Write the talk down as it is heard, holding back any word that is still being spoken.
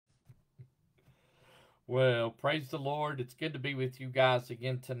Well, praise the Lord. It's good to be with you guys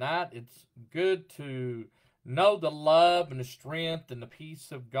again tonight. It's good to know the love and the strength and the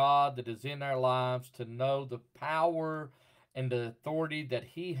peace of God that is in our lives, to know the power and the authority that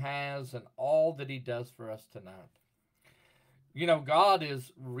He has and all that He does for us tonight. You know, God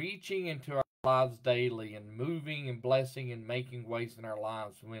is reaching into our lives daily and moving and blessing and making ways in our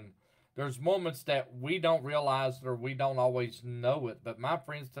lives when there's moments that we don't realize it or we don't always know it. But my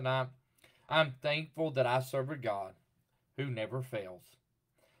friends, tonight, I'm thankful that I serve a God who never fails,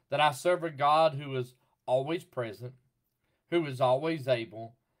 that I serve a God who is always present, who is always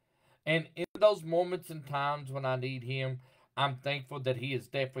able. And in those moments and times when I need Him, I'm thankful that He is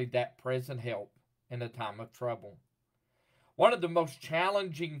definitely that present help in a time of trouble. One of the most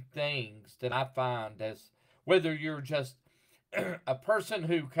challenging things that I find is whether you're just a person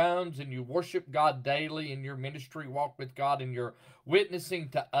who comes and you worship God daily in your ministry walk with God and you're witnessing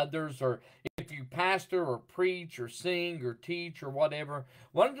to others, or if you pastor or preach or sing or teach or whatever,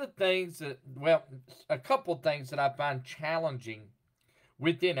 one of the things that, well, a couple of things that I find challenging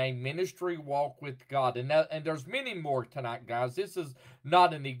within a ministry walk with God. And there's many more tonight, guys. This is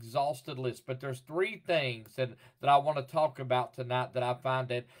not an exhausted list, but there's three things that I want to talk about tonight that I find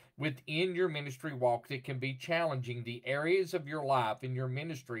that within your ministry walk that can be challenging, the areas of your life in your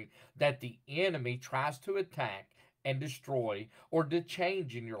ministry that the enemy tries to attack and destroy or to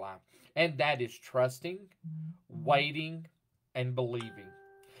change in your life. And that is trusting, waiting, and believing.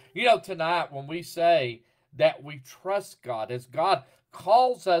 You know, tonight when we say that we trust God, as God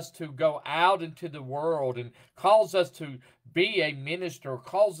calls us to go out into the world and calls us to be a minister,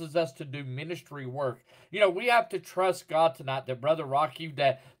 causes us to do ministry work. You know, we have to trust God tonight, that Brother Rocky,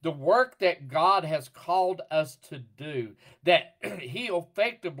 that the work that God has called us to do, that He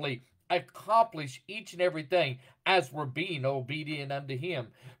effectively accomplish each and everything as we're being obedient unto Him.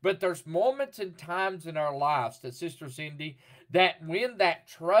 But there's moments and times in our lives that, Sister Cindy, that when that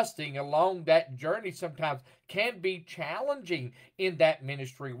trusting along that journey sometimes can be challenging in that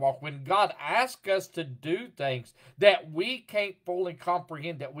ministry walk. When God asks us to do things that we can't fully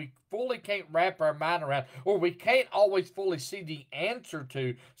comprehend, that we fully can't wrap our mind around, or we can't always fully see the answer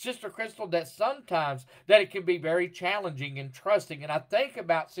to, Sister Crystal, that sometimes that it can be very challenging and trusting. And I think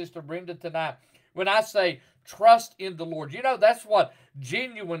about Sister Brenda tonight when I say trust in the Lord. You know, that's what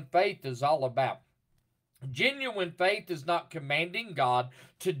genuine faith is all about. Genuine faith is not commanding God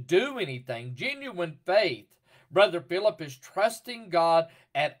to do anything. Genuine faith, Brother Philip, is trusting God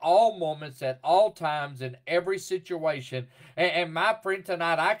at all moments, at all times, in every situation. And my friend,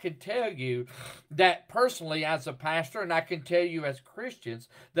 tonight, I can tell you that personally as a pastor, and I can tell you as Christians,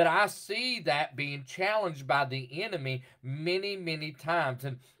 that I see that being challenged by the enemy many, many times.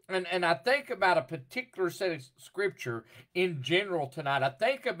 And I think about a particular set of scripture in general tonight. I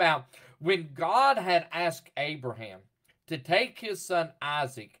think about when God had asked Abraham to take his son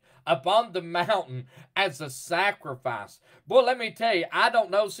Isaac upon the mountain as a sacrifice. Boy, let me tell you, I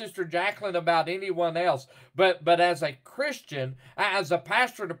don't know, Sister Jacqueline, about anyone else, but as a Christian, as a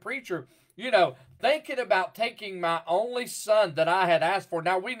pastor and a preacher, you know, thinking about taking my only son that I had asked for.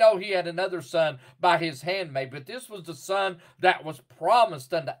 Now, we know he had another son by his handmaid, but this was the son that was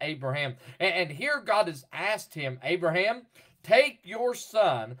promised unto Abraham. And here God has asked him, Abraham, take your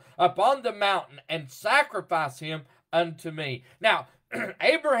son upon the mountain and sacrifice him unto me. Now,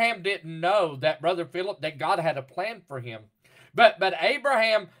 Abraham didn't know that, Brother Philip, that God had a plan for him. But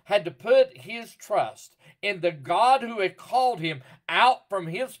Abraham had to put his trust in the God who had called him out from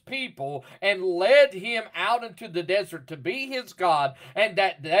his people and led him out into the desert to be his God, and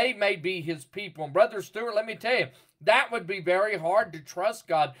that they may be his people. And Brother Stewart, let me tell you, that would be very hard to trust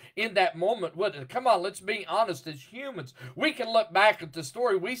God in that moment, wouldn't it? Come on, let's be honest. As humans, we can look back at the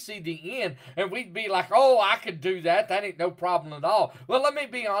story, we see the end, and we'd be like, oh, I could do that. That ain't no problem at all. Well, let me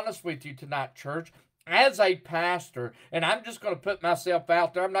be honest with you tonight, church. As a pastor, and I'm just going to put myself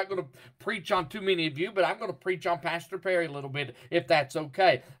out there, I'm not going to preach on too many of you, but I'm going to preach on Pastor Perry a little bit, if that's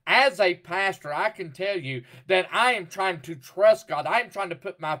okay. As a pastor, I can tell you that I am trying to trust God. I am trying to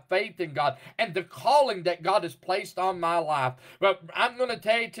put my faith in God and the calling that God has placed on my life. But I'm going to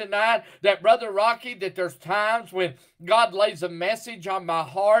tell you tonight that, Brother Rocky, that there's times when God lays a message on my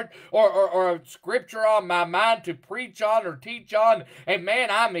heart or a scripture on my mind to preach on or teach on, and man,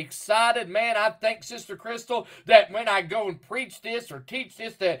 I'm excited. Man, I think, Sister Crystal, that when I go and preach this or teach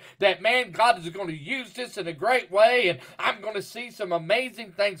this, that man, God is going to use this in a great way, and I'm going to see some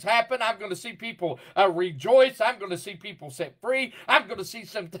amazing things happen. I'm going to see people rejoice. I'm going to see people set free. I'm going to see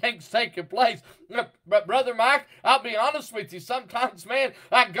some things taking place. But Brother Mike, I'll be honest with you, sometimes, man,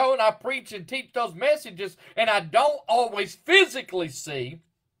 I go and I preach and teach those messages, and I don't always physically see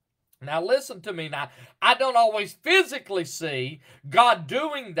Now listen to me now. I don't always physically see God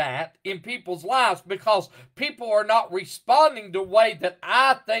doing that in people's lives because people are not responding the way that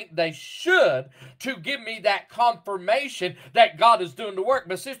I think they should to give me that confirmation that God is doing the work.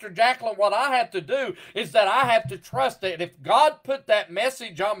 But Sister Jacqueline, what I have to do is that I have to trust that if God put that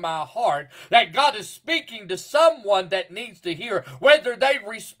message on my heart, that God is speaking to someone that needs to hear. Whether they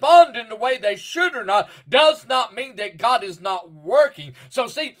respond in the way they should or not does not mean that God is not working. So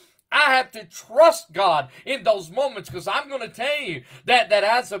see, I have to trust God in those moments because I'm going to tell you that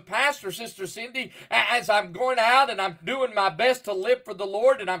as a pastor, Sister Cindy, as I'm going out and I'm doing my best to live for the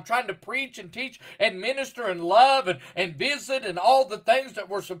Lord and I'm trying to preach and teach and minister and love and visit and all the things that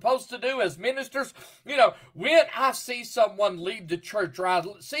we're supposed to do as ministers, you know, when I see someone leave the church or I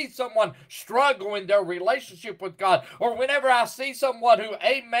see someone struggle in their relationship with God, or whenever I see someone who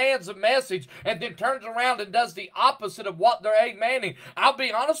amens a message and then turns around and does the opposite of what they're amening, I'll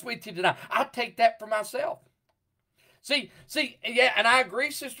be honest with you tonight, I take that for myself. See, yeah, and I agree,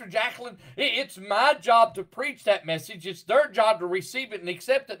 Sister Jacqueline, it's my job to preach that message. It's their job to receive it and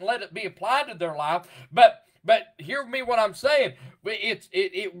accept it and let it be applied to their life. But hear me what I'm saying.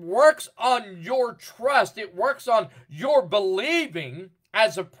 It works on your trust. It works on your believing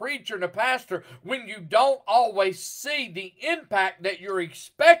as a preacher and a pastor when you don't always see the impact that you're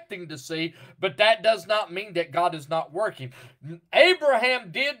expecting to see, but that does not mean that God is not working. Abraham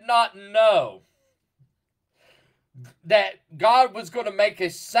did not know that God was going to make a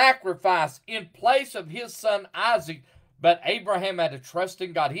sacrifice in place of his son Isaac, but Abraham had to trust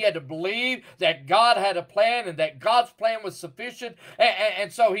in God. He had to believe that God had a plan and that God's plan was sufficient,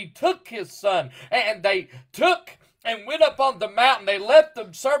 and so he took his son, and they took and went up on the mountain. They left the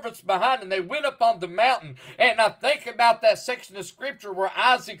servants behind and they went up on the mountain. And I think about that section of scripture where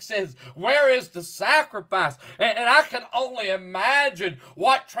Isaac says, where is the sacrifice? And I can only imagine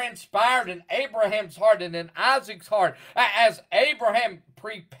what transpired in Abraham's heart and in Isaac's heart as Abraham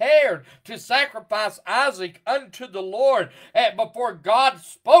prepared to sacrifice Isaac unto the Lord before God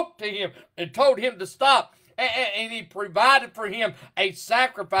spoke to him and told him to stop. And he provided for him a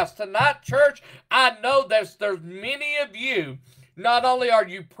sacrifice. Tonight, church, I know there's many of you, not only are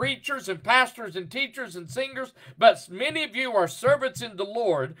you preachers and pastors and teachers and singers, but many of you are servants in the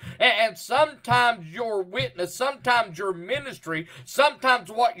Lord. And sometimes your witness, sometimes your ministry,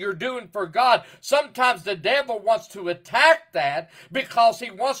 sometimes what you're doing for God, sometimes the devil wants to attack that because he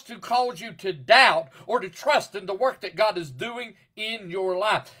wants to cause you to doubt or to trust in the work that God is doing in your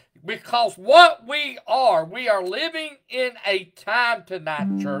life. Because what we are living in a time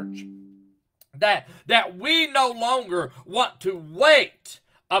tonight, church, that we no longer want to wait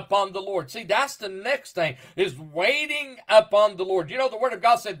upon the Lord. See, that's the next thing, is waiting upon the Lord. You know, the Word of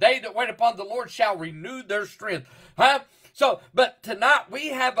God said, they that wait upon the Lord shall renew their strength. Huh? So, but tonight we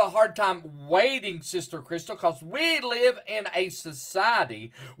have a hard time waiting, Sister Crystal, because we live in a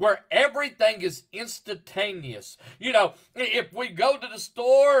society where everything is instantaneous. You know, if we go to the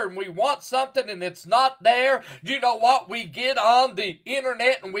store and we want something and it's not there, you know what? We get on the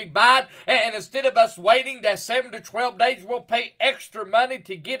internet and we buy it, and instead of us waiting that 7 to 12 days, we'll pay extra money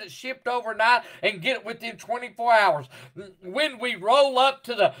to get it shipped overnight and get it within 24 hours. When we roll up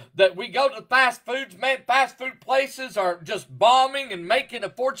to we go to fast foods, man, fast food places are just bombing and making a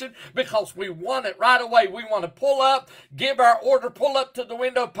fortune because we want it right away. We want to pull up, give our order, pull up to the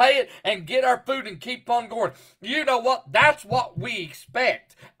window, pay it, and get our food and keep on going. You know what? That's what we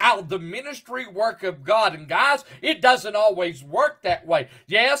expect out of the ministry work of God. And guys, it doesn't always work that way.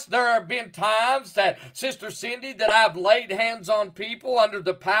 Yes, there have been times that, Sister Cindy, that I've laid hands on people under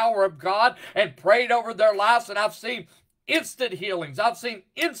the power of God and prayed over their lives, and I've seen instant healings. I've seen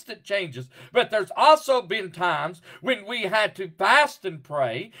instant changes. But there's also been times when we had to fast and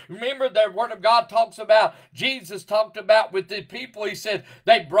pray. Remember, the Word of God talks about, Jesus talked about with the people, he said,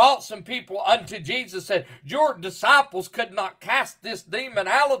 they brought some people unto Jesus, said, your disciples could not cast this demon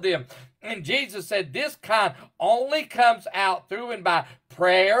out of them. And Jesus said, this kind only comes out through and by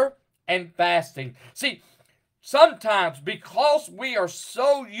prayer and fasting. See, sometimes, because we are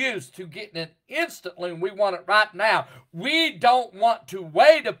so used to getting it instantly and we want it right now, we don't want to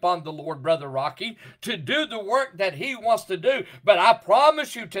wait upon the Lord, Brother Rocky, to do the work that he wants to do. But I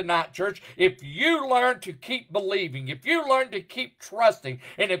promise you tonight, church, if you learn to keep believing, if you learn to keep trusting,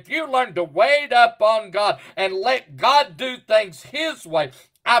 and if you learn to wait upon God and let God do things his way,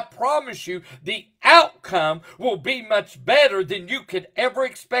 I promise you, the outcome will be much better than you could ever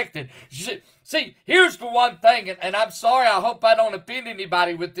expect it. See, here's the one thing, and I'm sorry, I hope I don't offend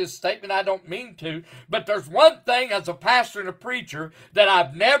anybody with this statement. I don't mean to, but there's one thing as a pastor and a preacher that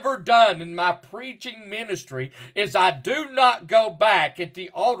I've never done in my preaching ministry is I do not go back at the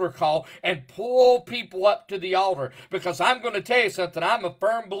altar call and pull people up to the altar, because I'm going to tell you something. I'm a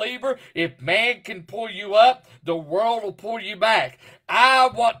firm believer. If man can pull you up, the world will pull you back. I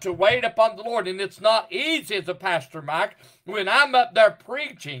want to wait upon the Lord, and it's not easy as a pastor, Mike, when I'm up there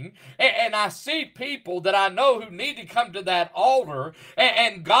preaching and I see people that I know who need to come to that altar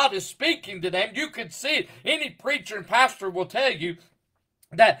and God is speaking to them. You can see it. Any preacher and pastor will tell you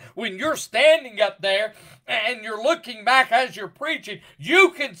that when you're standing up there and you're looking back as you're preaching,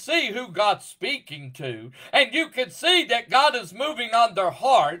 you can see who God's speaking to. And you can see that God is moving on their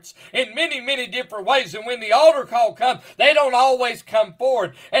hearts in many, many different ways. And when the altar call comes, they don't always come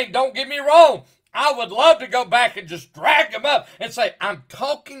forward. And don't get me wrong, I would love to go back and just drag them up and say, I'm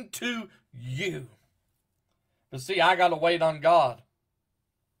talking to you. But see, I got to wait on God.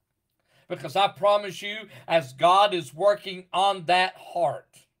 Because I promise you, as God is working on that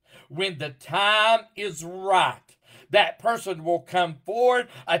heart, when the time is right, that person will come forward,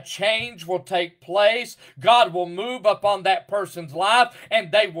 a change will take place, God will move upon that person's life,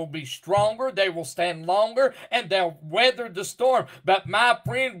 and they will be stronger, they will stand longer, and they'll weather the storm. But my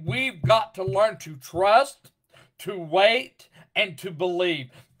friend, we've got to learn to trust, to wait, and to believe.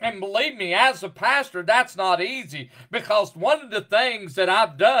 And believe me, as a pastor, that's not easy, because one of the things that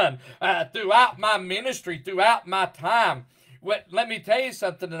I've done throughout my ministry, throughout my time, let me tell you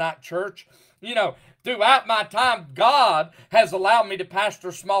something tonight, church. You know, throughout my time, God has allowed me to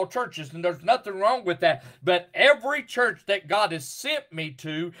pastor small churches, and there's nothing wrong with that. But every church that God has sent me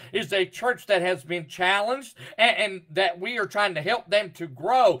to is a church that has been challenged and that we are trying to help them to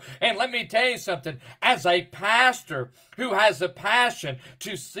grow. And let me tell you something, as a pastor who has a passion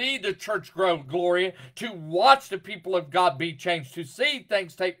to see the church grow, Gloria, to watch the people of God be changed, to see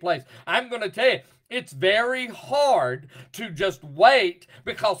things take place, I'm going to tell you, it's very hard to just wait,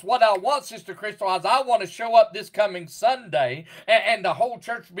 because what I want, Sister Crystal, is I want to show up this coming Sunday and the whole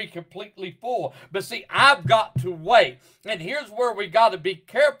church be completely full. But see, I've got to wait. And here's where we got to be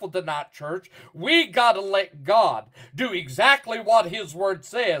careful tonight, church. We got to let God do exactly what His Word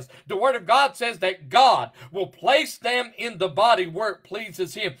says. The Word of God says that God will place them in the body where it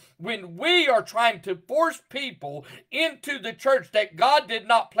pleases Him. When we are trying to force people into the church that God did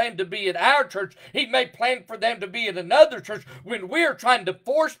not plan to be at our church, He may plan for them to be in another church. When we are trying to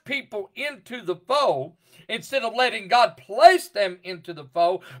force people into the fold, instead of letting God place them into the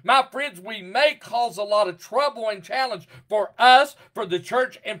fold, my friends, we may cause a lot of trouble and challenge for us, for the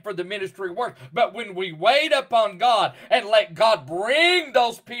church, and for the ministry work. But when we wait upon God and let God bring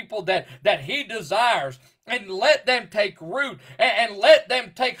those people that He desires, and let them take root, and let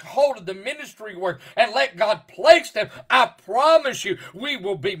them take hold of the ministry work, and let God place them, I promise you, we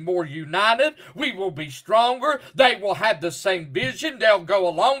will be more united, we will be stronger, they will have the same vision, they'll go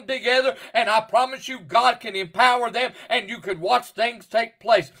along together, and I promise you, God can empower them, and you can watch things take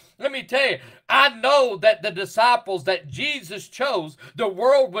place. Let me tell you, I know that the disciples that Jesus chose, the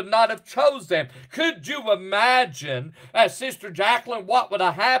world would not have chose them. Could you imagine, Sister Jacqueline, what would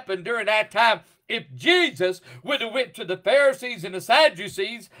have happened during that time if Jesus would have went to the Pharisees and the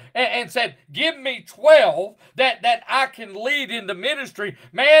Sadducees and said, give me 12 that I can lead in the ministry?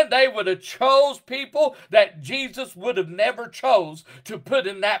 Man, they would have chose people that Jesus would have never chose to put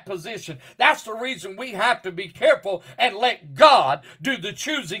in that position. That's the reason we have to be careful and let God do the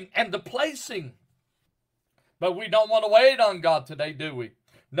choosing and the placing. But we don't want to wait on God today, do we?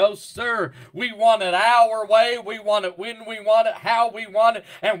 No, sir. We want it our way. We want it when we want it, how we want it,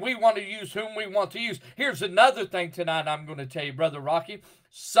 and we want to use whom we want to use. Here's another thing tonight I'm going to tell you, Brother Rocky.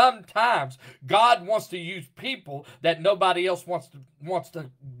 Sometimes God wants to use people that nobody else wants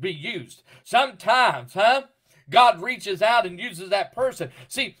to be used. Sometimes, God reaches out and uses that person.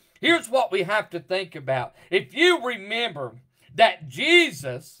 See, here's what we have to think about. If you remember that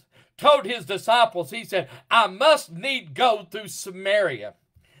Jesus told His disciples, He said, I must need go through Samaria.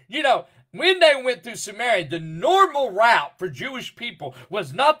 You know, when they went through Samaria, the normal route for Jewish people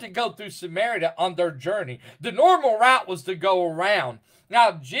was not to go through Samaria on their journey. The normal route was to go around.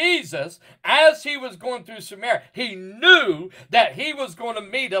 Now, Jesus, as He was going through Samaria, He knew that He was going to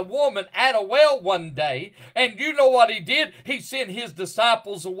meet a woman at a well one day. And you know what He did? He sent His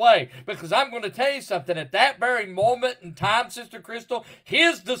disciples away. Because I'm going to tell you something. At that very moment in time, Sister Crystal,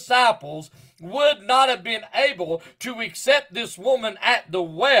 His disciples would not have been able to accept this woman at the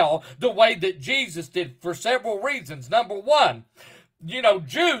well the way that Jesus did, for several reasons. Number one,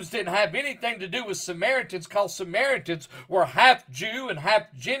 Jews didn't have anything to do with Samaritans because Samaritans were half Jew and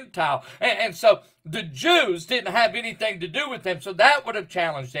half Gentile. And so the Jews didn't have anything to do with them. So that would have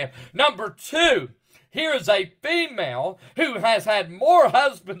challenged them. Number two, here is a female who has had more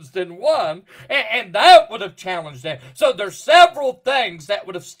husbands than one, and that would have challenged them. So there's several things that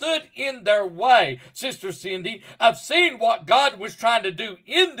would have stood in their way, Sister Cindy, of seeing what God was trying to do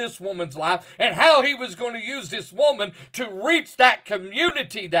in this woman's life and how he was going to use this woman to reach that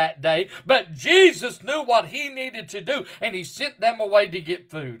community that day. But Jesus knew what he needed to do, and he sent them away to get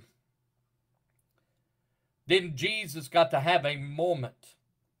food. Then Jesus got to have a moment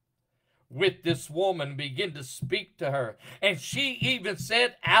with this woman, begin to speak to her. And she even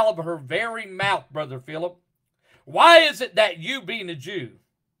said out of her very mouth, Brother Philip, why is it that you, being a Jew,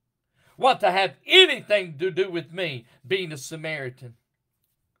 want to have anything to do with me, being a Samaritan?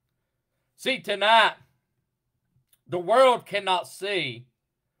 See, tonight, the world cannot see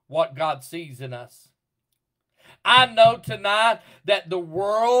what God sees in us. I know tonight that the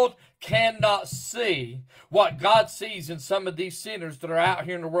world cannot see what God sees in some of these sinners that are out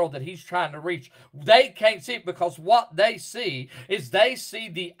here in the world that he's trying to reach. They can't see it because what they see is they see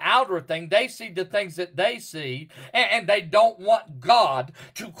the outer thing. They see the things that they see, and they don't want God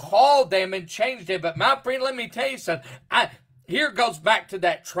to call them and change them. But my friend, let me tell you something. Here goes back to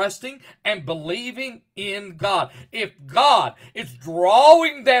that trusting and believing in God. If God is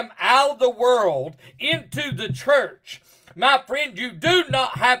drawing them out of the world into the church, my friend, you do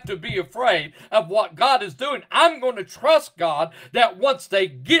not have to be afraid of what God is doing. I'm going to trust God that once they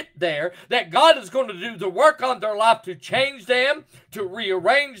get there, that God is going to do the work on their life to change them, to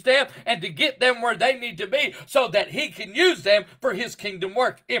rearrange them, and to get them where they need to be so that he can use them for his kingdom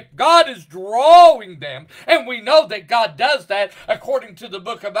work. If God is drawing them, and we know that God does that according to the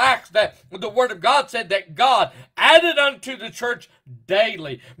book of Acts, that the word of God said that God added unto the church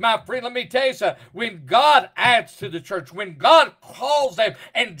daily. My friend, let me tell you something. When God adds to the church, when God calls them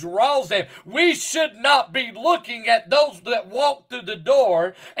and draws them, we should not be looking at those that walk through the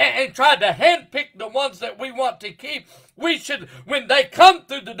door and try to handpick the ones that we want to keep. We should, when they come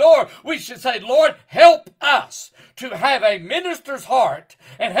through the door, we should say, Lord, help us to have a minister's heart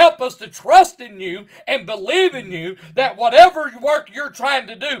and help us to trust in you and believe in you that whatever work you're trying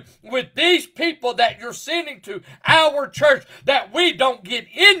to do with these people that you're sending to our church, that we don't get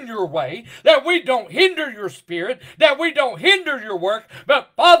in your way, that we don't hinder your spirit, that we don't hinder your work,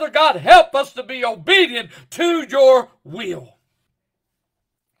 but Father God, help us to be obedient to your will.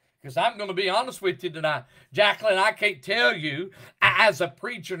 Because I'm going to be honest with you tonight, Jacqueline, I can't tell you as a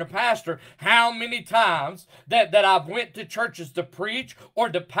preacher and a pastor how many times that I've went to churches to preach or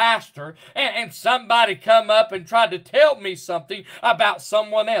to pastor and somebody come up and tried to tell me something about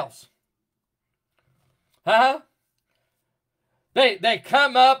someone else. They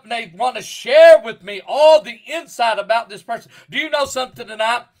come up and they want to share with me all the inside about this person. Do you know something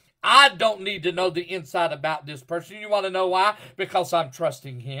tonight? I don't need to know the inside about this person. You want to know why? Because I'm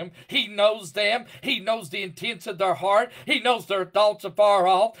trusting him. He knows them. He knows the intents of their heart. He knows their thoughts afar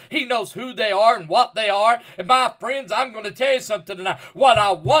off. He knows who they are and what they are. And my friends, I'm going to tell you something tonight. What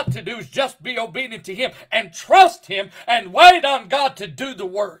I want to do is just be obedient to him and trust him and wait on God to do the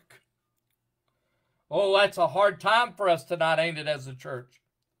work. Oh, that's a hard time for us tonight, ain't it, as a church?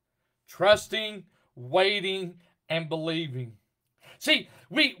 Trusting, waiting, and believing. See,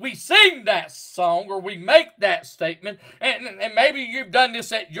 we sing that song or we make that statement, and maybe you've done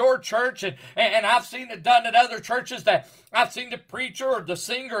this at your church, and I've seen it done at other churches, that I've seen the preacher or the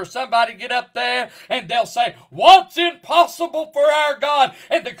singer or somebody get up there and they'll say, what's impossible for our God?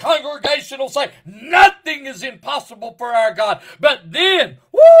 And the congregation will say, nothing is impossible for our God. But then,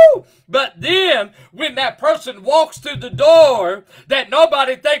 when that person walks through the door that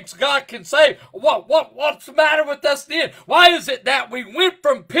nobody thinks God can save, what's the matter with us then? Why is it that we went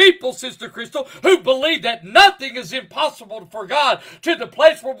from people, Sister Crystal, who believe that nothing is impossible for God, to the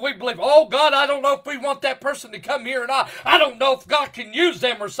place where we believe, oh God, I don't know if we want that person to come here or not. I don't know if God can use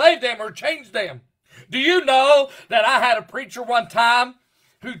them or save them or change them. Do you know that I had a preacher one time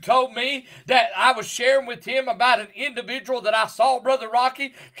who told me that I was sharing with him about an individual that I saw, Brother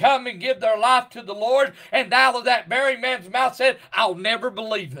Rocky, come and give their life to the Lord, and out of that very man's mouth said, I'll never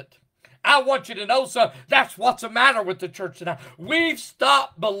believe it. I want you to know something. That's what's the matter with the church tonight. We've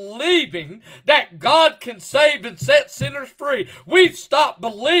stopped believing that God can save and set sinners free. We've stopped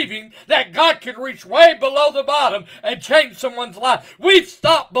believing that God can reach way below the bottom and change someone's life. We've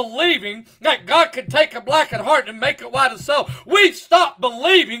stopped believing that God can take a blackened heart and make it white as snow. We've stopped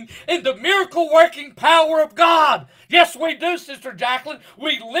believing in the miracle-working power of God. Yes, we do, Sister Jacqueline.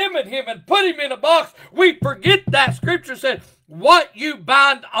 We limit him and put him in a box. We forget that Scripture said, What you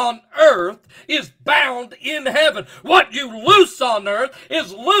bind on earth is bound in heaven. What you loose on earth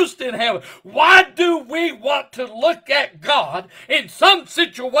is loosed in heaven. Why do we want to look at God in some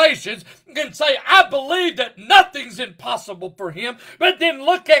situations and say, I believe that nothing's impossible for him, but then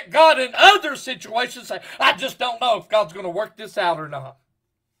look at God in other situations and say, I just don't know if God's going to work this out or not?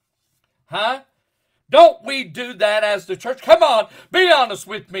 Huh? Don't we do that as the church? Come on, be honest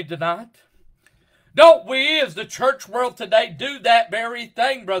with me tonight. Don't we, as the church world today, do that very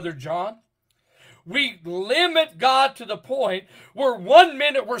thing, Brother John? We limit God to the point where one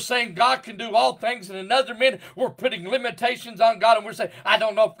minute we're saying God can do all things, and another minute we're putting limitations on God, and we're saying, I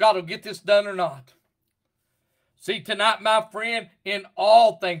don't know if God will get this done or not. See, tonight, my friend, in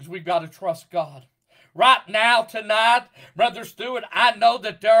all things, we've got to trust God. Right now, tonight, Brother Stewart, I know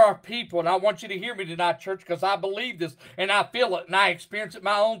that there are people, and I want you to hear me tonight, church, because I believe this, and I feel it, and I experience it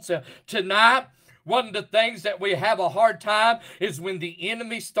my own self. Tonight, one of the things that we have a hard time is when the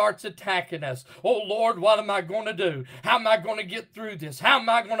enemy starts attacking us. Oh, Lord, what am I going to do? How am I going to get through this? How am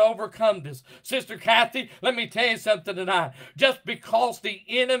I going to overcome this? Sister Kathy, let me tell you something tonight. Just because the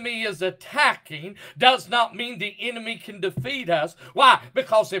enemy is attacking does not mean the enemy can defeat us. Why?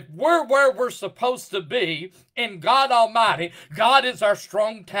 Because if we're where we're supposed to be in God Almighty, God is our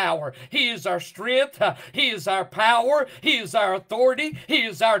strong tower. He is our strength. He is our power. He is our authority. He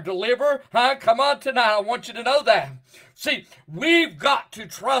is our deliverer. Come on tonight. I want you to know that. See, we've got to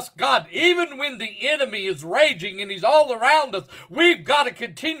trust God. Even when the enemy is raging and he's all around us, we've got to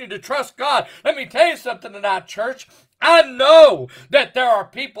continue to trust God. Let me tell you something tonight, church. I know that there are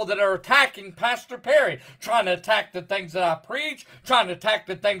people that are attacking Pastor Perry, trying to attack the things that I preach, trying to attack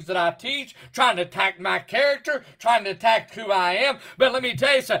the things that I teach, trying to attack my character, trying to attack who I am. But let me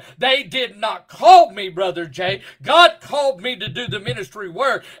tell you something, they did not call me, Brother Jay. God called me to do the ministry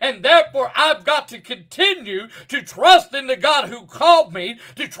work, and therefore I've got to continue to trust in the God who called me,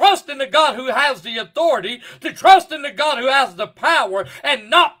 to trust in the God who has the authority, to trust in the God who has the power,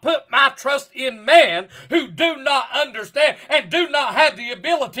 and not put my trust in man who do not understand and do not have the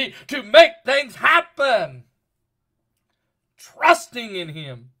ability to make things happen. Trusting in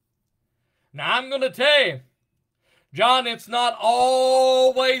him. Now I'm going to tell you, John, it's not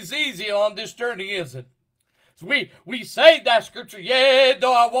always easy on this journey, is it? We say that scripture, yea,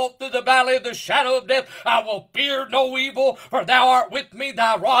 though I walk through the valley of the shadow of death, I will fear no evil, for thou art with me,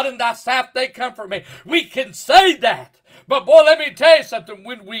 thy rod and thy staff, they comfort me. We can say that. But boy, let me tell you something.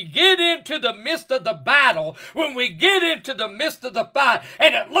 When we get into the midst of the battle, when we get into the midst of the fight,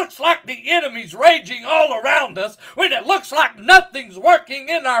 and it looks like the enemy's raging all around us, when it looks like nothing's working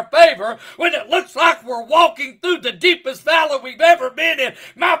in our favor, when it looks like we're walking through the deepest valley we've ever been in,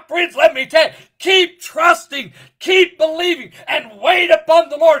 my friends, let me tell you, keep trusting, keep believing, and wait upon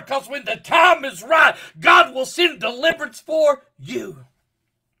the Lord, because when the time is right, God will send deliverance for you.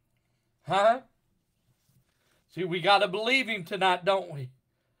 Huh? See, we got to believe him tonight, don't we?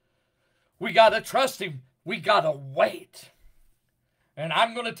 We got to trust him. We got to wait. And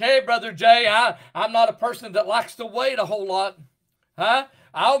I'm going to tell you, Brother Jay, I'm not a person that likes to wait a whole lot. Huh?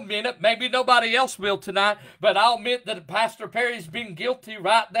 I'll admit it. Maybe nobody else will tonight, but I'll admit that Pastor Perry's been guilty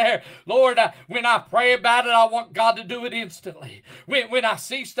right there. Lord, when I pray about it, I want God to do it instantly. When I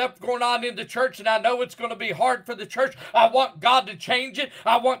see stuff going on in the church and I know it's going to be hard for the church, I want God to change it.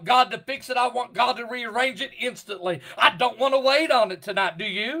 I want God to fix it. I want God to rearrange it instantly. I don't want to wait on it tonight, do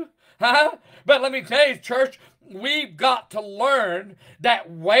you? Huh? But let me tell you, church, we've got to learn that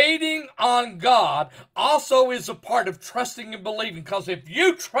waiting on God also is a part of trusting and believing. Because if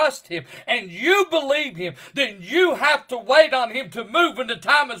you trust him and you believe him, then you have to wait on him to move when the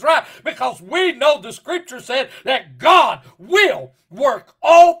time is right. Because we know the scripture said that God will work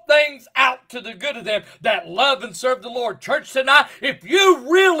all things out to the good of them that love and serve the Lord. Church tonight, if you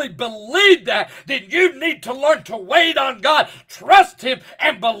really believe that, then you need to learn to wait on God, trust him,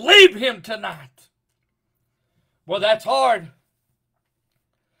 and believe him tonight. Well, that's hard.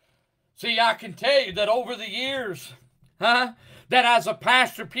 See, I can tell you that over the years, that as a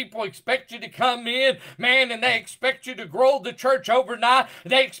pastor, people expect you to come in, man, and they expect you to grow the church overnight.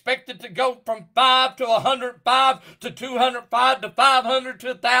 They expect it to go from 5 to 105 to 205 to 500 to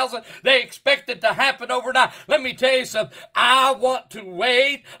 1,000. They expect it to happen overnight. Let me tell you something. I want to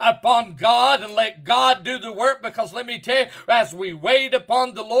wait upon God and let God do the work, because let me tell you, as we wait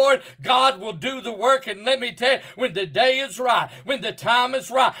upon the Lord, God will do the work. And let me tell you, when the day is right, when the time is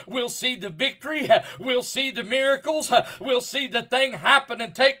right, we'll see the victory, we'll see the miracles, we'll see the thing happen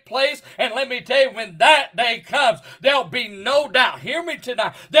and take place. And let me tell you, when that day comes, there'll be no doubt, hear me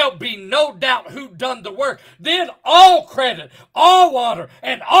tonight, there'll be no doubt who done the work. Then all credit, all honor,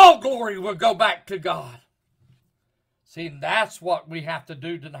 and all glory will go back to God. See, and that's what we have to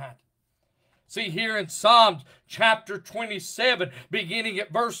do tonight. See, here in Psalms chapter 27, beginning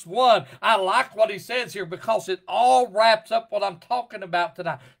at verse 1, I like what he says here because it all wraps up what I'm talking about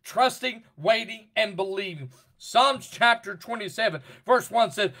tonight. Trusting, waiting, and believing. Psalms chapter 27, verse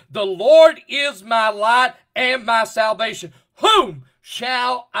 1 says, "The Lord is my light and my salvation. Whom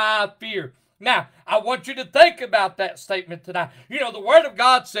shall I fear?" Now, I want you to think about that statement tonight. You know, the Word of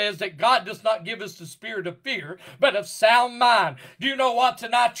God says that God does not give us the spirit of fear, but of sound mind. Do you know what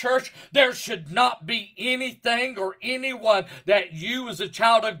tonight, church? There should not be anything or anyone that you as a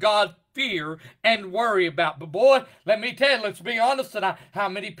child of God fear and worry about. But boy, let me tell you, let's be honest tonight. How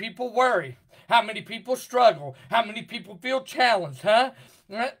many people worry? How many people struggle? How many people feel challenged, huh?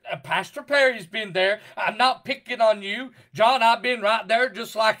 Pastor Perry's been there. I'm not picking on you. John, I've been right there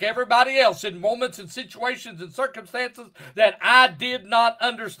just like everybody else in moments and situations and circumstances that I did not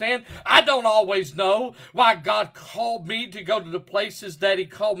understand. I don't always know why God called me to go to the places that he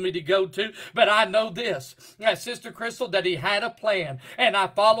called me to go to, but I know this, Sister Crystal, that he had a plan, and I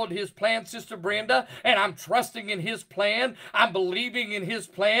followed his plan, Sister Brenda, and I'm trusting in his plan. I'm believing in his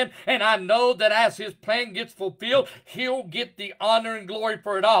plan, and I know that as his plan gets fulfilled, he'll get the honor and glory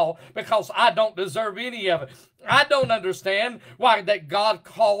for it all, because I don't deserve any of it. I don't understand why that God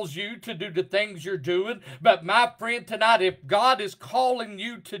calls you to do the things you're doing. But my friend, tonight, if God is calling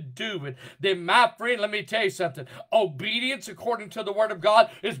you to do it, then my friend, let me tell you something. Obedience, according to the Word of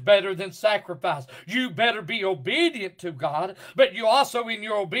God, is better than sacrifice. You better be obedient to God, but you also, in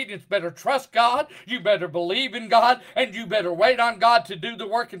your obedience, better trust God. You better believe in God, and you better wait on God to do the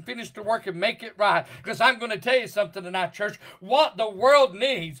work and finish the work and make it right. Because I'm going to tell you something tonight, church. What the world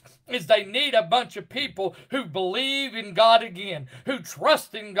needs is they need a bunch of people who believe in God again, who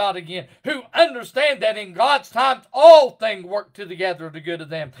trust in God again, who understand that in God's time, all things work together to the good of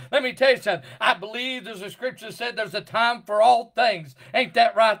them. Let me tell you something. I believe there's a scripture that said there's a time for all things. Ain't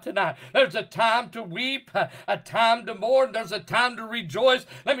that right tonight? There's a time to weep, a time to mourn, there's a time to rejoice.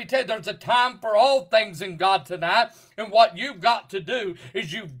 Let me tell you, there's a time for all things in God tonight. And what you've got to do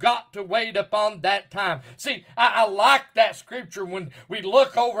is you've got to wait upon that time. See, I like that scripture when we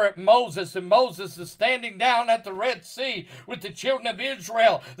look over at Moses, and Moses is standing down at the Red Sea with the children of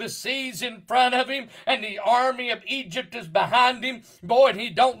Israel. The sea's in front of him, and the army of Egypt is behind him. Boy, and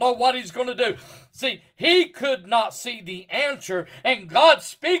he don't know what he's going to do. See, he could not see the answer, and God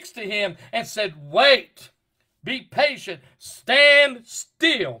speaks to him and said, "Wait, be patient, stand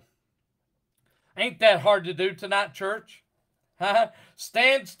still." Ain't that hard to do tonight, church?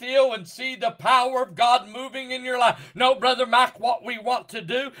 Stand still and see the power of God moving in your life. No, Brother Mike, what we want to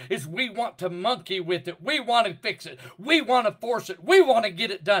do is we want to monkey with it. We want to fix it. We want to force it. We want to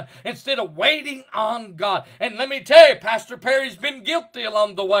get it done instead of waiting on God. And let me tell you, Pastor Perry's been guilty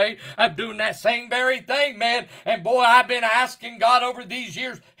along the way of doing that same very thing, man. And boy, I've been asking God over these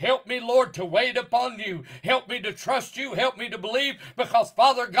years, help me, Lord, to wait upon you. Help me to trust you. Help me to believe, because,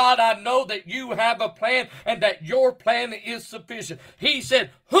 Father God, I know that you have a plan and that your plan is sufficient. He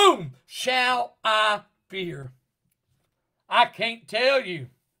said, "Whom shall I fear?" I can't tell you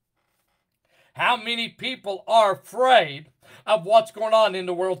how many people are afraid of what's going on in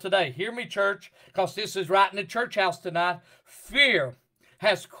the world today. Hear me, church, because this is right in the church house tonight. Fear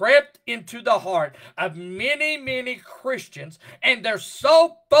has crept into the heart of many, many Christians, and they're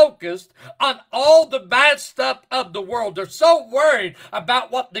so focused on all the bad stuff of the world. They're so worried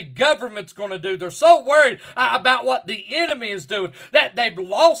about what the government's going to do. They're so worried about what the enemy is doing that they've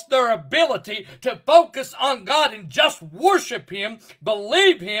lost their ability to focus on God and just worship Him,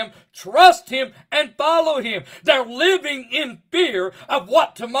 believe Him, trust Him, and follow Him. They're living in fear of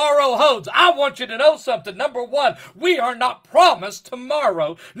what tomorrow holds. I want you to know something. Number one, we are not promised tomorrow.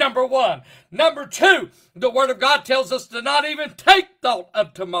 Number one. Number two, the Word of God tells us to not even take thought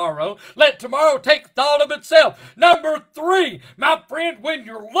of tomorrow. Let tomorrow take thought of itself. Number three, my friend, when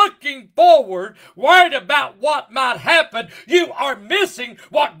you're looking forward, worried about what might happen, you are missing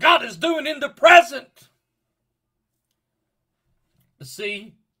what God is doing in the present.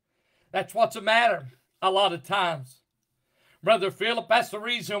 See, that's what's the matter a lot of times. Brother Philip, that's the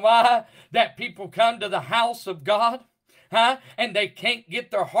reason why that people come to the house of God. And they can't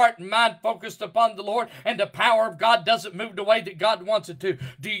get their heart and mind focused upon the Lord, and the power of God doesn't move the way that God wants it to.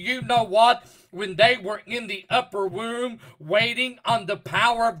 Do you know what? when they were in the upper room waiting on the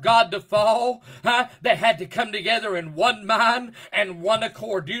power of God to fall, they had to come together in one mind and one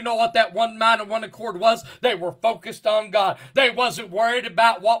accord. Do you know what that one mind and one accord was? They were focused on God. They wasn't worried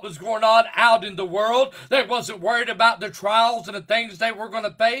about what was going on out in the world. They wasn't worried about the trials and the things they were going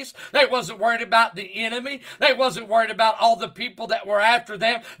to face. They wasn't worried about the enemy. They wasn't worried about all the people that were after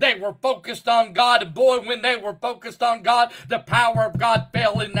them. They were focused on God. And boy, when they were focused on God, the power of God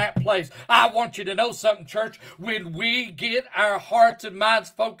fell in that place. I want you to know something, church. When we get our hearts and minds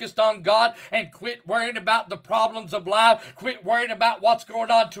focused on God and quit worrying about the problems of life, quit worrying about what's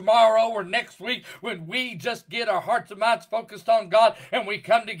going on tomorrow or next week, when we just get our hearts and minds focused on God and we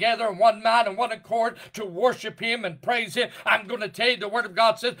come together in one mind and one accord to worship Him and praise Him, I'm going to tell you the Word of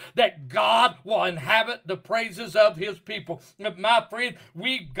God says that God will inhabit the praises of His people. My friend,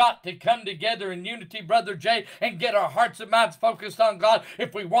 we've got to come together in unity, Brother Jay, and get our hearts and minds focused on God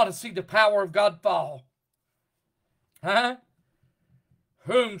if we want to see the power of God fall.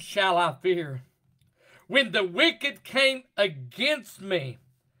 Whom shall I fear? When the wicked came against me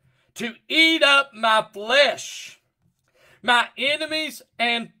to eat up my flesh, my enemies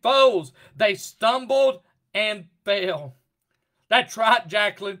and foes, they stumbled and fell. That's right,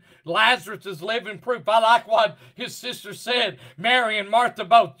 Jacqueline. Lazarus is living proof. I like what his sister said. Mary and Martha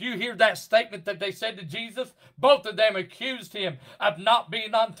both. You hear that statement that they said to Jesus? Both of them accused him of not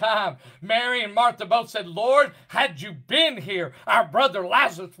being on time. Mary and Martha both said, Lord, had you been here, our brother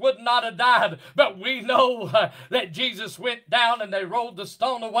Lazarus would not have died. But we know that Jesus went down and they rolled the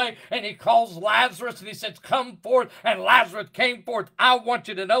stone away and he calls Lazarus and he says, come forth, and Lazarus came forth. I want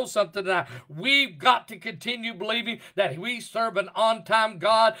you to know something tonight. We've got to continue believing that we serve an on-time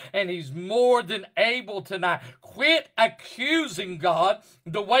God and He's more than able tonight. Quit accusing God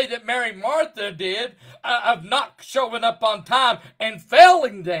the way that Mary and Martha did of not showing up on time and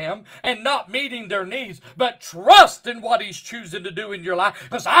failing them and not meeting their needs, but trust in what He's choosing to do in your life,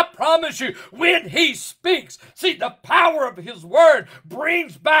 because I promise you, when He speaks, see, the power of His Word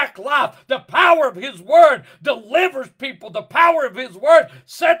brings back life. The power of His Word delivers people. The power of His Word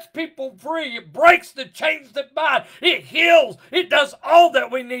sets people free. It breaks the chains that bind. It heals. It does all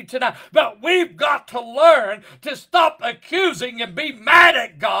that we need tonight. But we've got to learn to stop accusing and be mad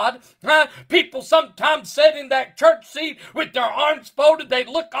at God. People sometimes sit in that church seat with their arms folded. They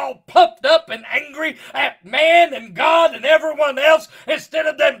look all puffed up and angry at man and God and everyone else, instead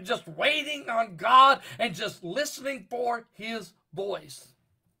of them just waiting on God and just listening for His voice.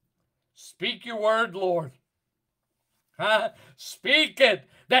 Speak your word, Lord. Speak it,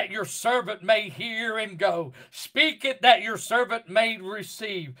 that your servant may hear and go. Speak it, that your servant may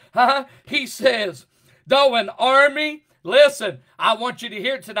receive. He says, though an army, listen, I want you to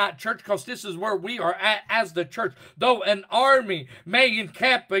hear tonight, church, because this is where we are at as the church. Though an army may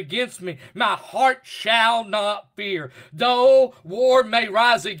encamp against me, my heart shall not fear. Though war may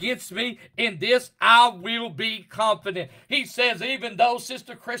rise against me, in this I will be confident. He says, even though,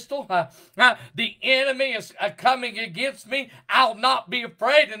 Sister Crystal, the enemy is coming against me, I'll not be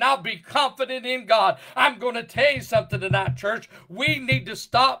afraid and I'll be confident in God. I'm going to tell you something tonight, church. We need to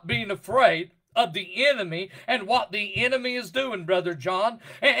stop being afraid of the enemy and what the enemy is doing, Brother John.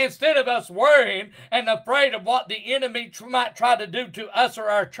 And instead of us worrying and afraid of what the enemy might try to do to us or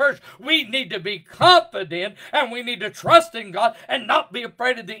our church, we need to be confident and we need to trust in God and not be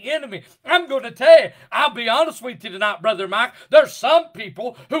afraid of the enemy. I'm going to tell you, I'll be honest with you tonight, Brother Mike, there's some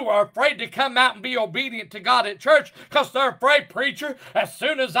people who are afraid to come out and be obedient to God at church because they're afraid, preacher, as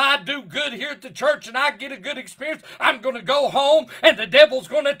soon as I do good here at the church and I get a good experience, I'm going to go home and the devil's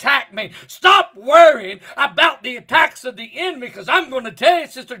going to attack me. Stop worrying about the attacks of the enemy, because I'm going to tell you,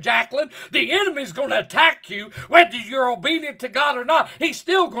 Sister Jacqueline, the enemy's going to attack you whether you're obedient to God or not. He's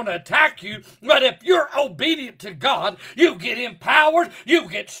still going to attack you, but if you're obedient to God, you get empowered, you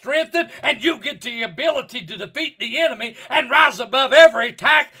get strengthened, and you get the ability to defeat the enemy and rise above every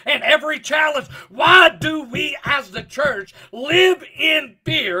attack and every challenge. Why do we as the church live in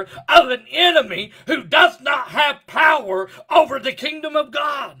fear of an enemy who does not have power over the kingdom of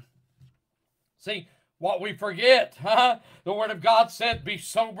God? See, what we forget, the Word of God said, be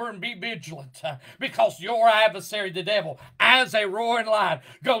sober and be vigilant, because your adversary, the devil, as a roaring lion,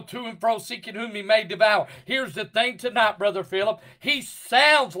 go to and fro seeking whom he may devour. Here's the thing tonight, Brother Philip. He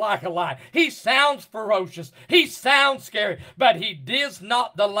sounds like a lion. He sounds ferocious. He sounds scary, but he is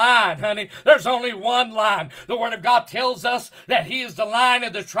not the lion, honey. There's only one lion. The Word of God tells us that He is the Lion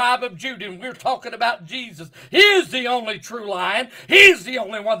of the tribe of Judah, and we're talking about Jesus. He is the only true lion. He's the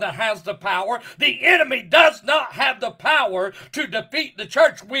only one that has the power. The enemy enemy does not have the power to defeat the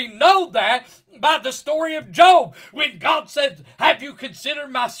church. We know that by the story of Job. When God said, have you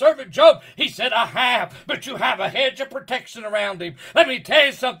considered my servant Job? He said, I have, but you have a hedge of protection around him. Let me tell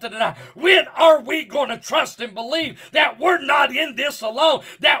you something tonight. When are we going to trust and believe that we're not in this alone,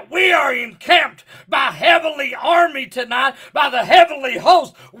 that we are encamped by heavenly army tonight, by the heavenly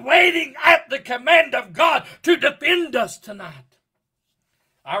host, waiting at the command of God to defend us tonight?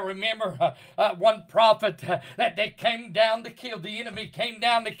 I remember one prophet that they came down to kill. The enemy came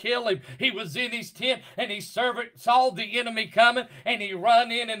down to kill him. He was in his tent, and his servant saw the enemy coming, and he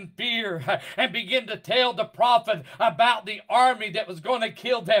run in fear and began to tell the prophet about the army that was going to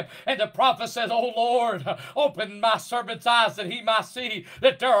kill them. And the prophet said, oh Lord, open my servant's eyes that he might see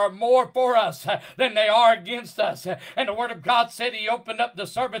that there are more for us than they are against us. And the word of God said he opened up the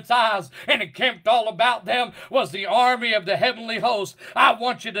servant's eyes, and encamped all about them was the army of the heavenly host. I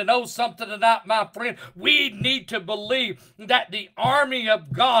want you to know something tonight, my friend. We need to believe that the army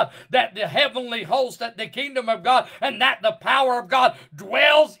of God, that the heavenly host, that the kingdom of God, and that the power of God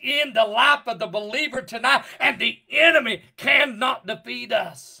dwells in the life of the believer tonight, and the enemy cannot defeat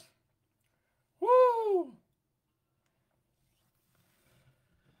us. Woo!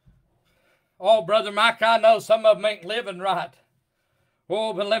 Oh, Brother Mike, I know some of them ain't living right.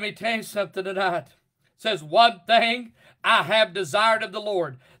 Oh, but let me tell you something tonight. It says, one thing I have desired of the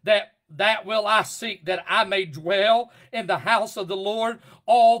Lord, that will I seek, that I may dwell in the house of the Lord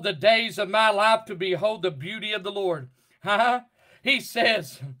all the days of my life, to behold the beauty of the Lord. He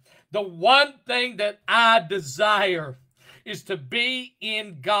says, the one thing that I desire is to be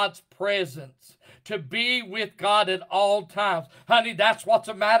in God's presence, to be with God at all times. Honey, that's what's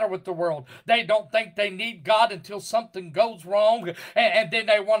the matter with the world. They don't think they need God until something goes wrong, and then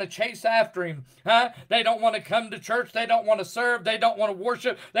they want to chase after him. They don't want to come to church. They don't want to serve. They don't want to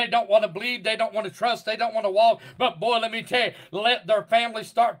worship. They don't want to believe. They don't want to trust. They don't want to walk. But boy, let me tell you, let their family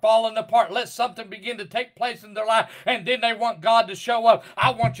start falling apart. Let something begin to take place in their life, and then they want God to show up. I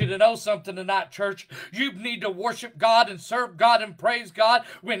want you to know something tonight, church. You need to worship God and serve God and praise God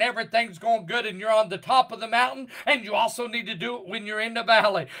when everything's going good and you're on the top of the mountain, and you also need to do it when you're in the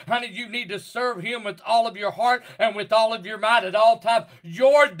valley. Honey, you need to serve him with all of your heart and with all of your might at all times.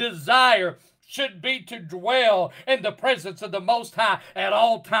 Your desire should be to dwell in the presence of the Most High at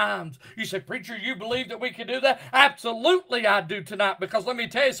all times. You say, preacher, you believe that we can do that? Absolutely I do tonight, because let me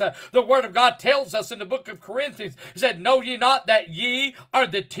tell you something. The Word of God tells us in the book of Corinthians, it said, know ye not that ye are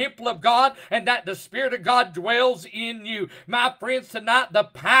the temple of God, and that the Spirit of God dwells in you? My friends, tonight, the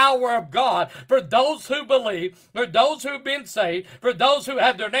power of God for those who believe, for those who've been saved, for those who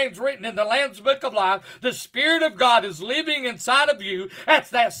have their names written in the Lamb's Book of Life, the Spirit of God is living inside of you.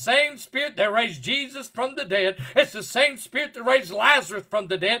 That's that same Spirit that raised Jesus from the dead. It's the same Spirit that raised Lazarus from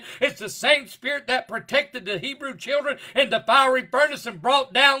the dead. It's the same Spirit that protected the Hebrew children in the fiery furnace and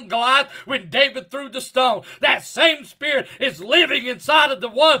brought down Goliath when David threw the stone. That same Spirit is living inside of the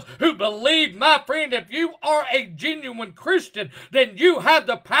ones who believe. My friend, if you are a genuine Christian, then you have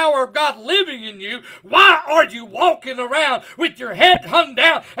the power of God living in you. Why are you walking around with your head hung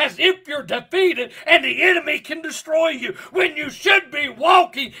down as if you're defeated and the enemy can destroy you, when you should be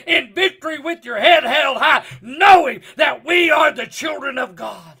walking in victory with your head held high, knowing that we are the children of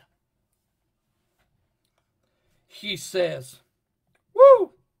God? He says,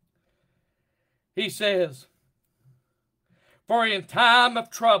 woo! He says, for in time of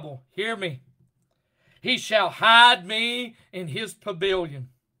trouble, hear me, he shall hide me in his pavilion.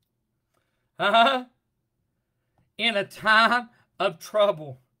 In a time of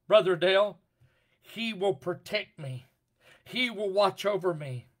trouble, Brother Dale, he will protect me. He will watch over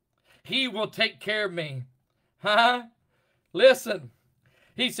me. He will take care of me. Listen.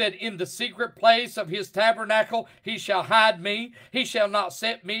 He said, in the secret place of his tabernacle he shall hide me. He shall not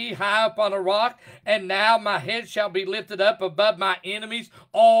set me high upon a rock. And now my head shall be lifted up above my enemies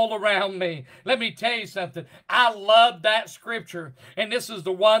all around me. Let me tell you something. I love that scripture. And this is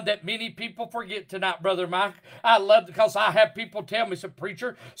the one that many people forget tonight, Brother Mike. I love it because I have people tell me, some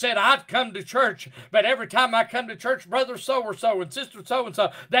preacher said, I'd come to church, but every time I come to church, brother so-and-so and sister so-and-so,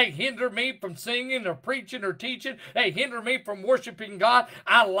 they hinder me from singing or preaching or teaching. They hinder me from worshiping God.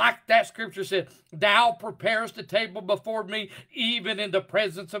 I like that scripture said, thou preparest a table before me, even in the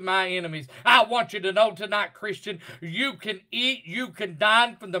presence of my enemies. I want you to know tonight, Christian, you can eat, you can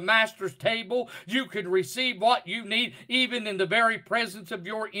dine from the Master's table. You can receive what you need, even in the very presence of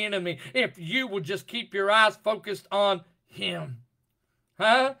your enemy, if you will just keep your eyes focused on him.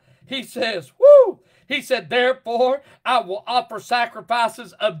 He says, woo! He said, therefore, I will offer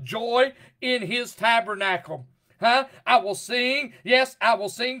sacrifices of joy in his tabernacle. Huh? I will sing, yes, I will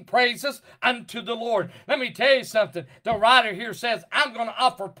sing praises unto the Lord. Let me tell you something. The writer here says, I'm going to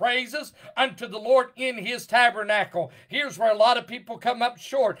offer praises unto the Lord in his tabernacle. Here's where a lot of people come up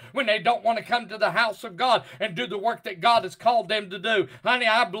short when they don't want to come to the house of God and do the work that God has called them to do. Honey,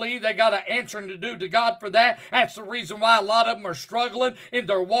 I believe they got an answering to do to God for that. That's the reason why a lot of them are struggling in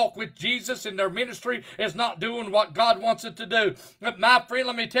their walk with Jesus, and their ministry is not doing what God wants it to do. But my friend,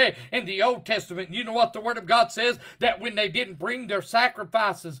 let me tell you, in the Old Testament, you know what the Word of God says? That when they didn't bring their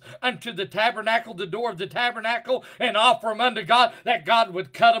sacrifices unto the tabernacle, the door of the tabernacle, and offer them unto God, that God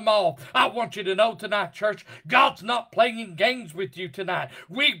would cut them off. I want you to know tonight, church, God's not playing games with you tonight.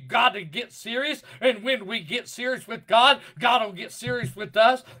 We've got to get serious, and when we get serious with God, God will get serious with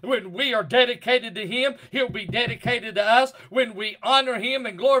us. When we are dedicated to Him, He'll be dedicated to us. When we honor Him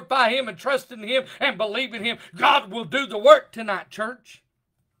and glorify Him and trust in Him and believe in Him, God will do the work tonight, church.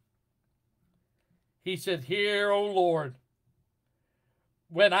 He said, hear, O Lord,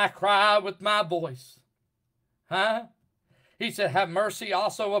 when I cry with my voice. Huh? He said, have mercy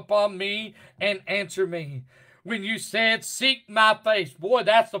also upon me and answer me. When you said, seek my face. Boy,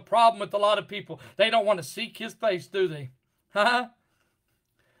 that's the problem with a lot of people. They don't want to seek His face, do they? Huh?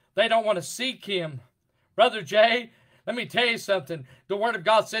 They don't want to seek Him. Brother Jay, let me tell you something. The Word of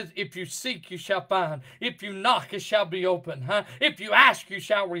God says, if you seek, you shall find. If you knock, it shall be open. Huh? If you ask, you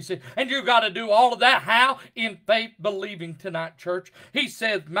shall receive. And you got to do all of that. How? In faith, believing tonight, church. He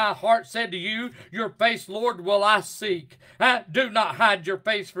says, my heart said to you, your face, Lord, will I seek. Huh? Do not hide your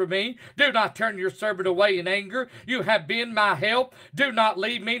face from me. Do not turn your servant away in anger. You have been my help. Do not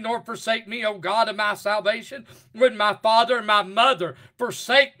leave me nor forsake me, O God of my salvation. When my father and my mother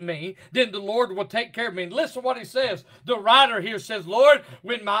forsake me, then the Lord will take care of me. And listen to what he says. The writer here says, Lord,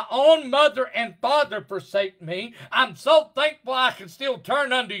 when my own mother and father forsake me, I'm so thankful I can still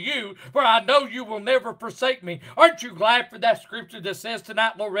turn unto you, for I know you will never forsake me. Aren't you glad for that scripture that says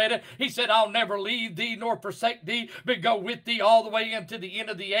tonight, Loretta? He said, I'll never leave thee nor forsake thee, but go with thee all the way into the end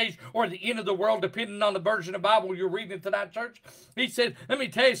of the age or the end of the world, depending on the version of the Bible you're reading tonight, church. He said, let me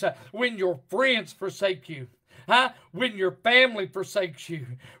tell you something. When your friends forsake you, huh? When your family forsakes you,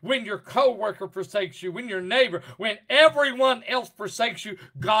 when your co-worker forsakes you, when your neighbor, when everyone else forsakes you,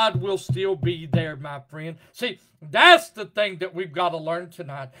 God will still be there, my friend. See, that's the thing that we've got to learn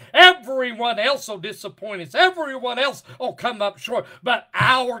tonight. Everyone else will disappoint us. Everyone else will come up short, but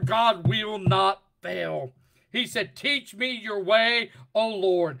our God will not fail. He said, teach me your way, O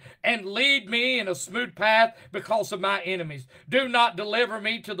Lord, and lead me in a smooth path because of my enemies. Do not deliver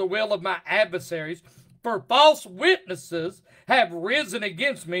me to the will of my adversaries, for false witnesses have risen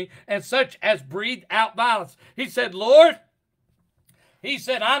against me, and such as breathe out violence. He said, Lord, he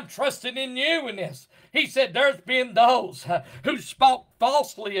said, I'm trusting in you in this. He said, there's been those who spoke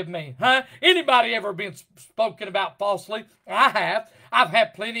falsely of me. Huh? Anybody ever been spoken about falsely? I have. I've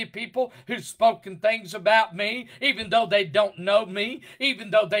had plenty of people who've spoken things about me, even though they don't know me,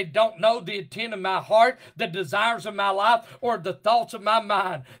 even though they don't know the intent of my heart, the desires of my life, or the thoughts of my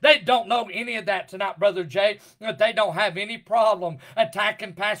mind. They don't know any of that tonight, Brother Jay, but they don't have any problem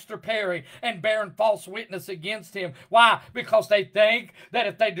attacking Pastor Perry and bearing false witness against him. Why? Because they think that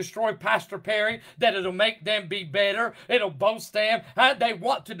if they destroy Pastor Perry, that it'll make them be better. It'll boast them. They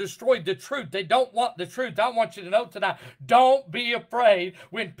want to destroy the truth. They don't want the truth. I want you to know tonight, don't be afraid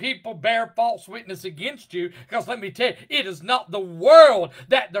when people bear false witness against you, because let me tell you, it is not the world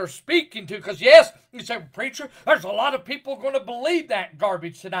that they're speaking to. Because yes, you say, preacher, there's a lot of people going to believe that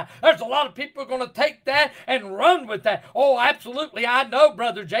garbage tonight. There's a lot of people going to take that and run with that. Oh, absolutely, I know,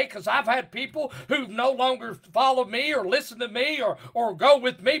 Brother Jay, because I've had people who no longer follow me or listen to me or go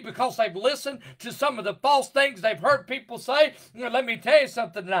with me because they've listened to some of the false things they've heard people say. Let me tell you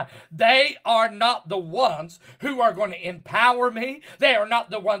something tonight. They are not the ones who are going to empower me. They are not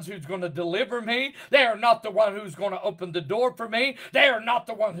the ones who's going to deliver me. They are not the one who's going to open the door for me. They are not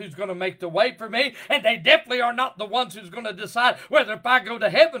the one who's going to make the way for me. And they definitely are not the ones who's going to decide whether if I go to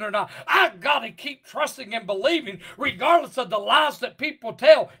heaven or not. I've got to keep trusting and believing regardless of the lies that people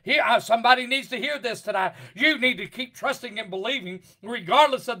tell. Here, somebody needs to hear this tonight. You need to keep trusting and believing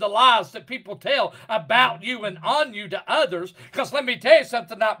regardless of the lies that people tell about you and on you to others. Because let me tell you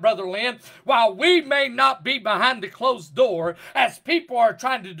something tonight, Brother Lynn. While we may not be behind the closed door, as people are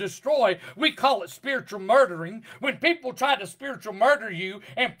trying to destroy, we call it spiritual murdering. When people try to spiritual murder you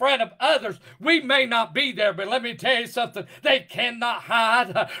in front of others, we may not be there, but let me tell you something. They cannot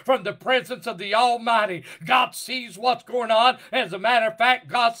hide from the presence of the Almighty. God sees what's going on. As a matter of fact,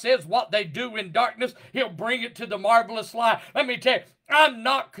 God says what they do in darkness, He'll bring it to the marvelous light. Let me tell you, I'm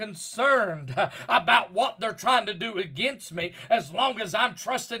not concerned about what they're trying to do against me as long as I'm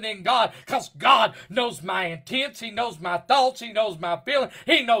trusting in God, because God knows my intents. He knows my thoughts. He knows my feelings.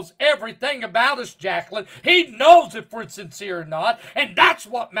 He knows everything about us, Jacqueline. He knows if we're sincere or not, and that's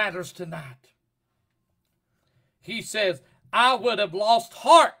what matters tonight. He says, I would have lost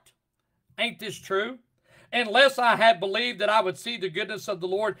heart. Ain't this true? Unless I had believed that I would see the goodness of the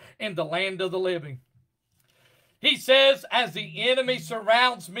Lord in the land of the living. He says, as the enemy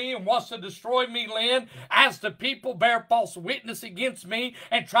surrounds me and wants to destroy me, Lynn, as the people bear false witness against me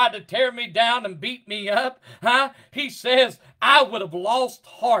and try to tear me down and beat me up, he says, I would have lost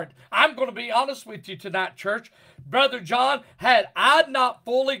heart. I'm going to be honest with you tonight, church. Brother John, had I not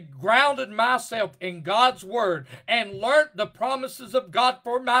fully grounded myself in God's word and learned the promises of God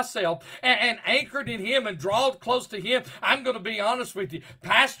for myself and anchored in him and drawn close to him, I'm going to be honest with you,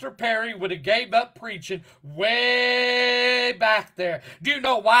 Pastor Perry would have gave up preaching way back there. Do you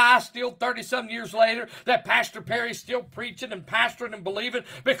know why I still 30-some years later that Pastor Perry's still preaching and pastoring and believing?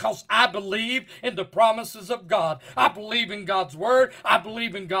 Because I believe in the promises of God. I believe in God's word. I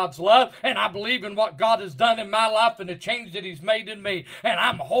believe in God's love. And I believe in what God has done in my life and the change that he's made in me. And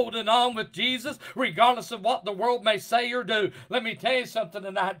I'm holding on with Jesus regardless of what the world may say or do. Let me tell you something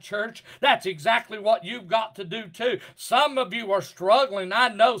tonight, church. That's exactly what you've got to do too. Some of you are struggling. I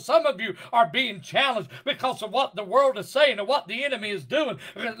know some of you are being challenged because of what the world is saying and what the enemy is doing.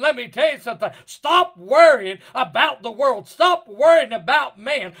 Let me tell you something. Stop worrying about the world. Stop worrying about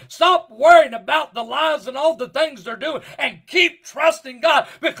man. Stop worrying about the lies and all the things they're doing, and keep trusting God,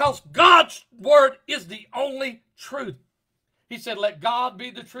 because God's word is the only truth. He said, let God be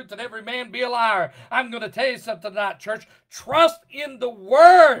the truth and every man be a liar. I'm going to tell you something tonight, church. Trust in the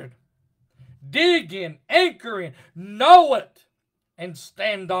word. Dig in, anchor in, know it, and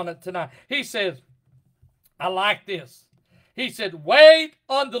stand on it tonight. He says, I like this. He said, wait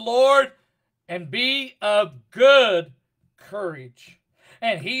on the Lord and be of good courage,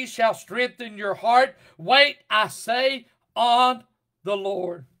 and he shall strengthen your heart. Wait, I say, on the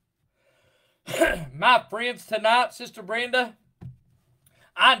Lord. My friends tonight, Sister Brenda,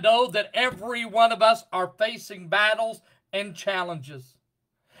 I know that every one of us are facing battles and challenges.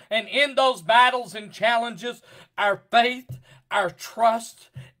 And in those battles and challenges, our faith, our trust,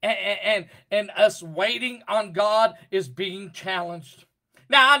 and us waiting on God is being challenged.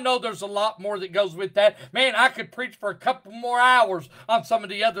 Now, I know there's a lot more that goes with that. Man, I could preach for a couple more hours on some of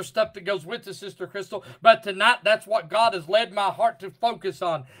the other stuff that goes with it, Sister Crystal. But tonight, that's what God has led my heart to focus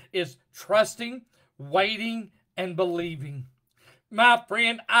on, is trusting, waiting, and believing. My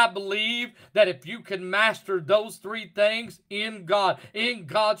friend, I believe that if you can master those three things in God, in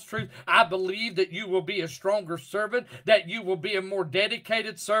God's truth, I believe that you will be a stronger servant, that you will be a more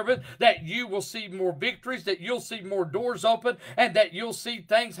dedicated servant, that you will see more victories, that you'll see more doors open, and that you'll see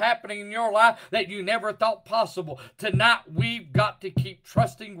things happening in your life that you never thought possible. Tonight, we've got to keep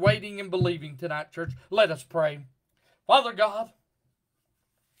trusting, waiting, and believing tonight, church. Let us pray. Father God,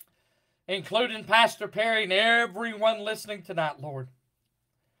 including Pastor Perry and everyone listening tonight, Lord,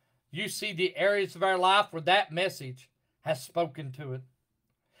 you see the areas of our life where that message has spoken to it.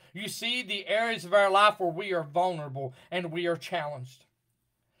 You see the areas of our life where we are vulnerable and we are challenged.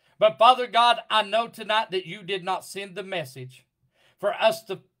 But Father God, I know tonight that you did not send the message for us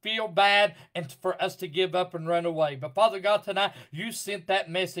to feel bad and for us to give up and run away. But Father God, tonight you sent that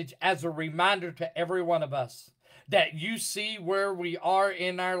message as a reminder to every one of us that you see where we are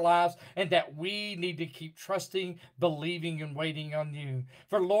in our lives and that we need to keep trusting, believing, and waiting on you.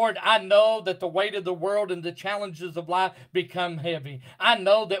 For Lord, I know that the weight of the world and the challenges of life become heavy. I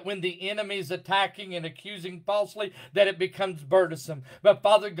know that when the enemy is attacking and accusing falsely, that it becomes burdensome. But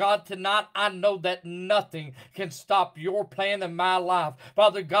Father God, tonight I know that nothing can stop your plan in my life.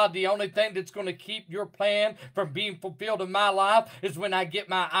 Father God, the only thing that's going to keep your plan from being fulfilled in my life is when I get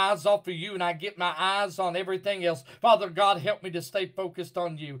my eyes off of you and I get my eyes on everything else. Father God, help me to stay focused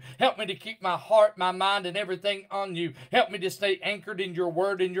on you. Help me to keep my heart, my mind, and everything on you. Help me to stay anchored in your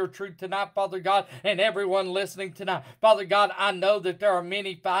word and your truth tonight, Father God, and everyone listening tonight. Father God, I know that there are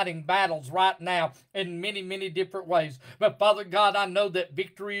many fighting battles right now in many, many different ways. But Father God, I know that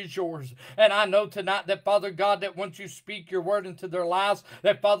victory is yours. And I know tonight that, Father God, that once you speak your word into their lives,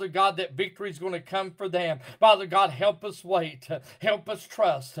 that, Father God, that victory is going to come for them. Father God, help us wait, help us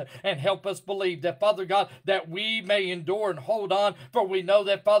trust, and help us believe that, Father God, that we we may endure and hold on. For we know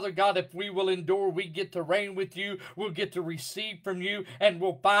that, Father God, if we will endure, we get to reign with you. We'll get to receive from you, and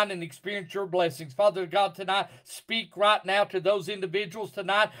we'll find and experience your blessings. Father God, tonight, speak right now to those individuals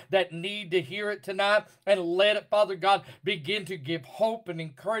tonight that need to hear it tonight, and let it, Father God, begin to give hope and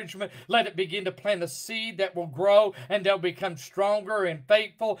encouragement. Let it begin to plant a seed that will grow, and they'll become stronger and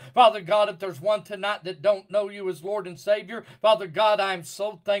faithful. Father God, if there's one tonight that don't know you as Lord and Savior, Father God, I am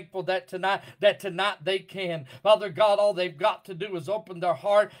so thankful that tonight they can. Father God, all they've got to do is open their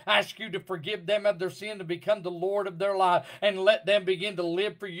heart, ask you to forgive them of their sin, to become the Lord of their life, and let them begin to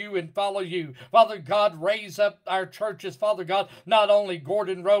live for you and follow you. Father God, raise up our churches, Father God, not only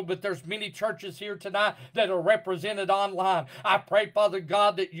Gordon Road, but there's many churches here tonight that are represented online. I pray, Father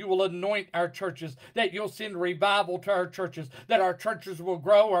God, that you will anoint our churches, that you'll send revival to our churches, that our churches will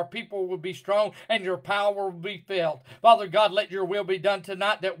grow, our people will be strong, and your power will be felt. Father God, let your will be done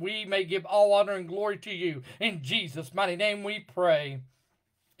tonight, that we may give all honor and glory to you. In Jesus' mighty name we pray.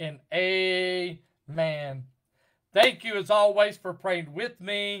 And amen. Thank you as always for praying with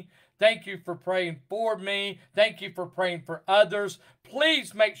me. Thank you for praying for me. Thank you for praying for others.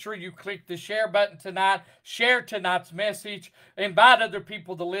 Please make sure you click the share button tonight. Share tonight's message. Invite other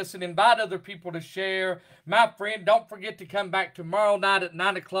people to listen. Invite other people to share. My friend, don't forget to come back tomorrow night at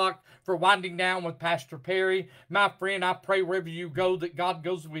 9 o'clock for Winding Down with Pastor Perry. My friend, I pray wherever you go that God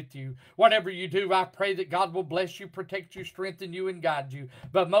goes with you. Whatever you do, I pray that God will bless you, protect you, strengthen you, and guide you.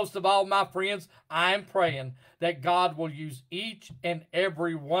 But most of all, my friends, I am praying that God will use each and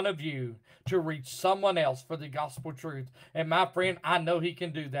every one of you to reach someone else for the gospel truth. And my friend, I know he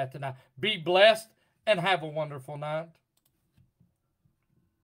can do that tonight. Be blessed and have a wonderful night.